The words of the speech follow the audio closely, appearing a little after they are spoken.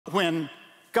when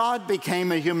God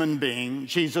became a human being,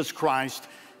 Jesus Christ,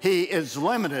 he is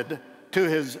limited to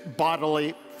his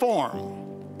bodily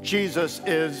form. Jesus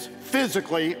is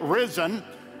physically risen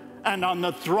and on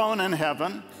the throne in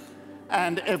heaven.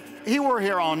 And if he were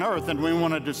here on earth and we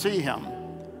wanted to see him,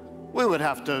 we would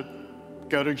have to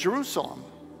go to Jerusalem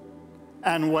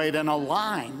and wait in a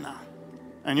line.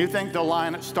 And you think the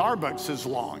line at Starbucks is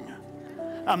long.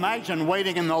 Imagine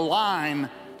waiting in the line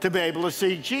to be able to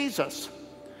see Jesus.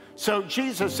 So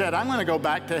Jesus said, I'm going to go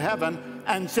back to heaven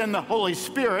and send the Holy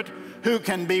Spirit, who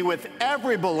can be with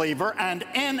every believer and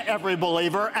in every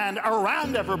believer and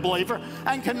around every believer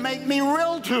and can make me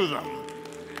real to them.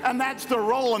 And that's the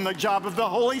role and the job of the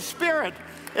Holy Spirit,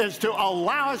 is to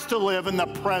allow us to live in the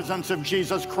presence of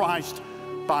Jesus Christ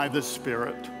by the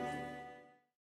Spirit.